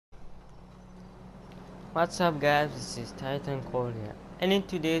What's up guys, this is Titan Cole here, and in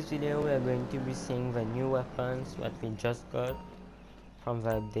today's video we are going to be seeing the new weapons that we just got from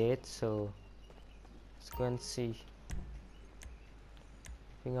the update. So let's go and see.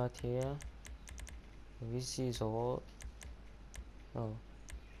 We got here, this is all. Oh,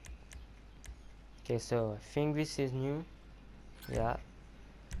 okay, so I think this is new. Yeah,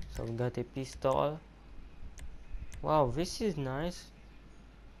 so we got a pistol. Wow, this is nice.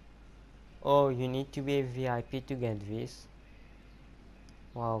 Oh, you need to be a VIP to get this.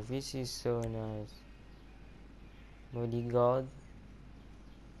 Wow, this is so nice. Bodyguard.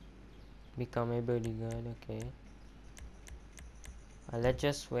 Become a bodyguard, okay. Let's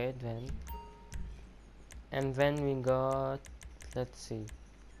just wait then. And then we got, let's see,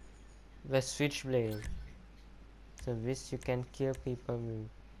 the switchblade. So this you can kill people with.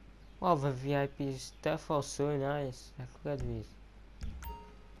 Wow, the VIP stuff are so nice. Look at this.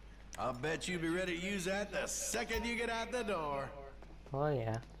 I'll bet you'll be ready to use that the second you get out the door. Oh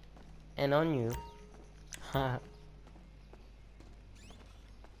yeah. And on you. Yeah,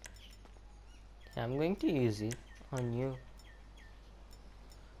 I'm going to use it on you.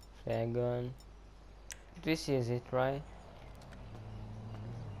 Flare gun. This is it, right?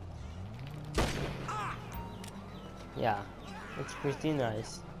 Yeah, it's pretty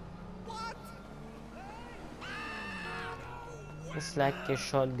nice. It's like a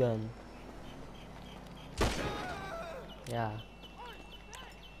shotgun. Yeah.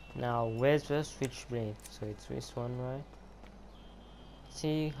 Now, where's the switchblade? So it's this one, right?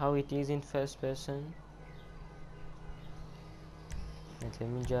 See how it is in first person? And let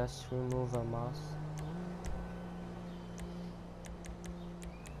me just remove a mouse.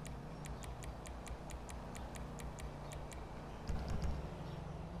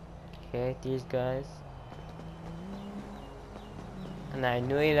 Okay, it is, guys. And I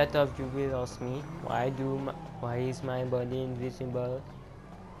know a lot of you will ask me, why is my body invisible?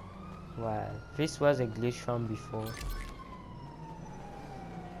 Well, this was a glitch from before.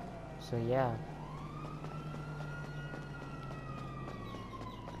 So yeah.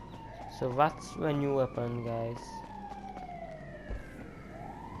 So that's the new weapon, guys.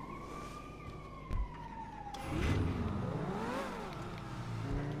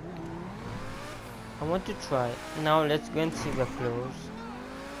 I want to try. Now let's go and see the clothes.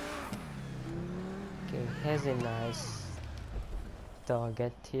 Okay, here's a nice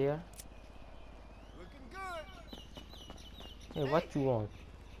target here. Looking good. Hey, what you want?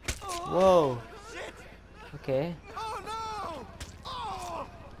 Whoa. Shit. Okay. Oh no. Oh.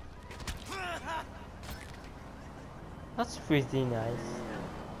 That's pretty nice.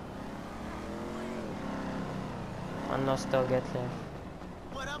 One last target left.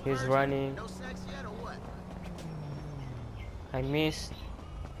 What up, He's virgin? running. No sex yet or what? I missed.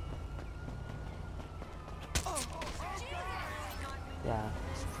 Yeah,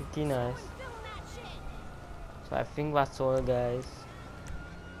 it's pretty nice. So I think that's all, guys.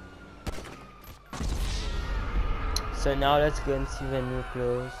 So now let's go and see the new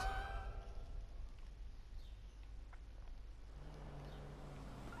clothes.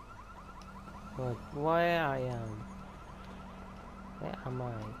 But where I am? Where am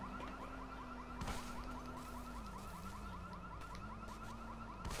I?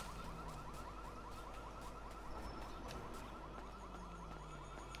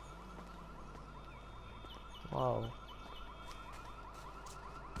 Wow.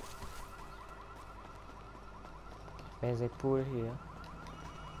 There's a pool here.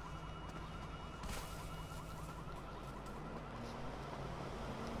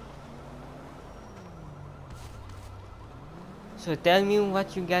 So tell me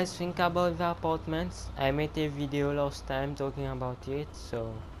what you guys think about the apartments. I made a video last time talking about it,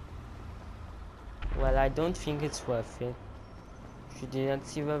 so well, I don't think it's worth it. If you didn't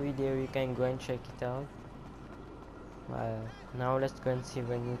see the video, you can go and check it out. Well, now let's go and see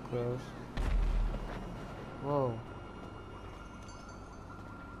the new clothes. Whoa.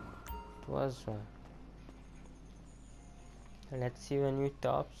 What was that? Let's see the new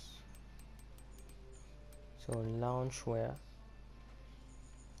tops. So loungewear.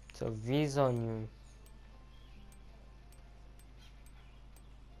 So these are new.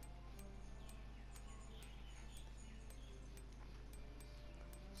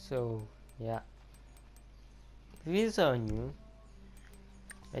 So yeah, these are new.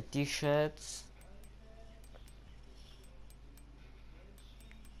 The t-shirts.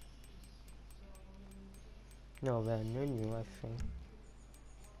 No, they're not new, I think.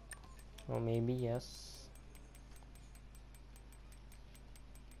 Or maybe yes.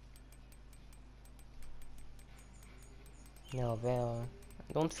 No, well,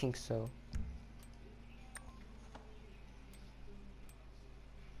 I don't think so.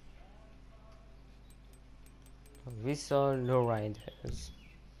 these are lowriders.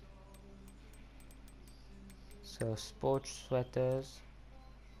 So sports sweaters.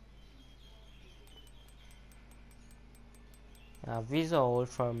 These are all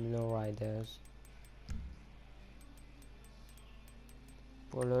from lowriders.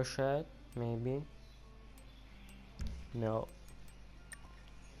 Polo shirt, maybe. No.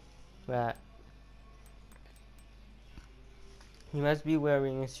 But he must be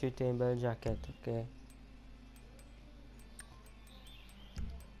wearing a suitable jacket, okay.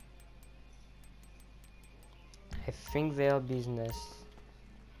 I think they are business.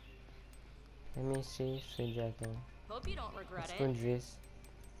 Let me see, sweet jacket. Hope you don't regret Let's it. put this.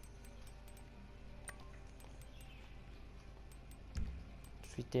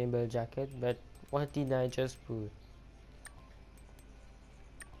 Suitable jacket, but what did I just put?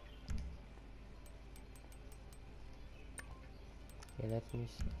 Okay, let me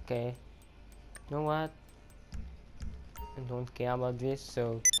see. Okay. You know what? I don't care about this,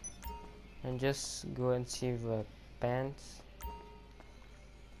 so and just go and see the pants.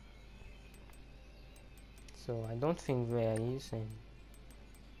 So I don't think there is any.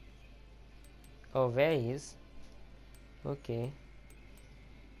 Oh, there is. Okay.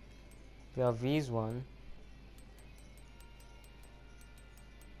 There are these one.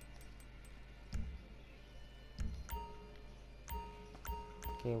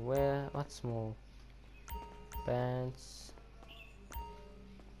 Okay, where? What's more? Pants,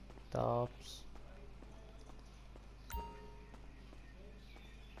 tops.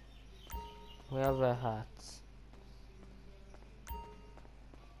 Where are the hats?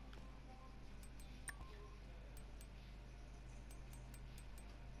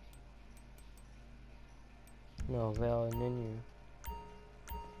 No, there are none.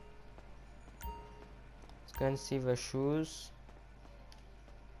 Let's go and see the shoes.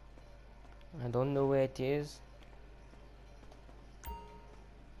 I don't know where it is.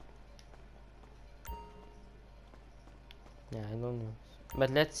 Yeah, I don't know. But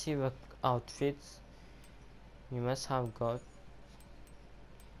let's see the outfits. You must have got.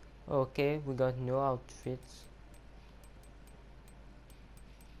 Okay, we got no outfits.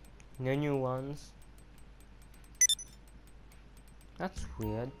 No new ones. That's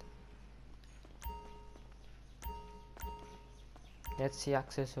weird. Let's see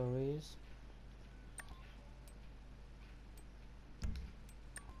accessories.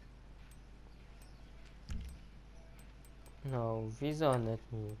 No, these are not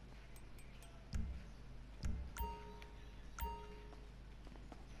new.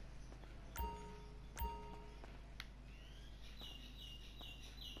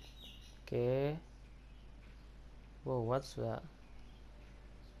 Okay. Whoa, what's that?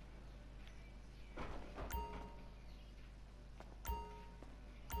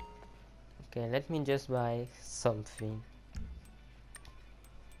 Okay, let me just buy something.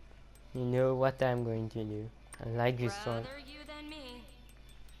 You know what I'm going to do. I like this one. Rather you than me.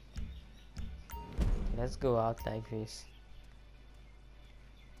 Let's go out like this.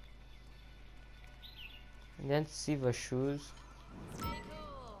 And then see the shoes. Stay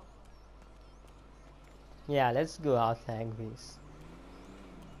cool. Yeah, let's go out like this.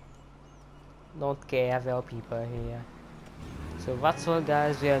 Don't care, there are people here. So that's all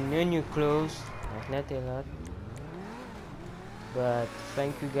guys, we have no new clothes. Not a lot. But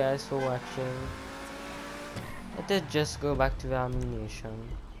thank you guys for watching. Let us just go back to the ammunition.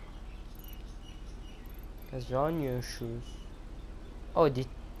 Because there are new shoes. Oh,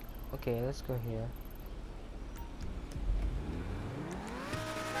 okay, let's go here.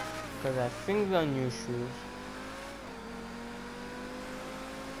 Because I think there are new shoes.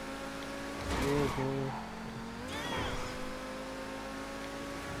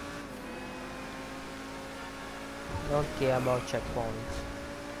 Don't care about checkpoints.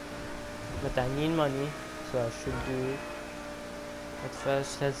 But I need money, so I should do it. But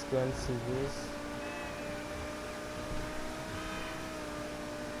first, let's go and see this.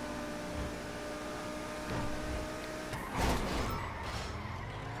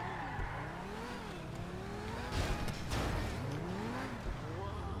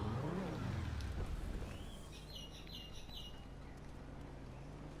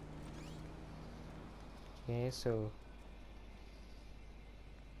 Okay, so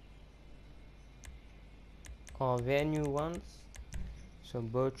are there new ones? So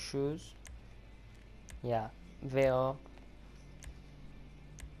boat shoes. Yeah, they are.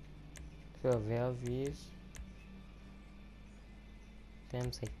 So there are these.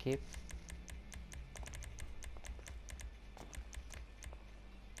 Them I keep.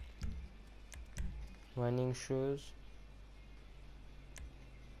 Running shoes.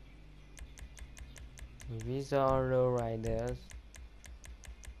 These are low riders.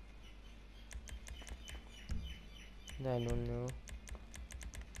 I don't know.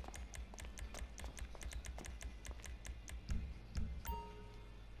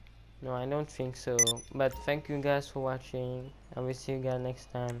 No, I don't think so. But thank you guys for watching. I will see you guys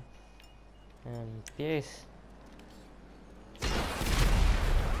next time. And peace.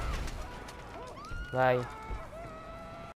 Bye.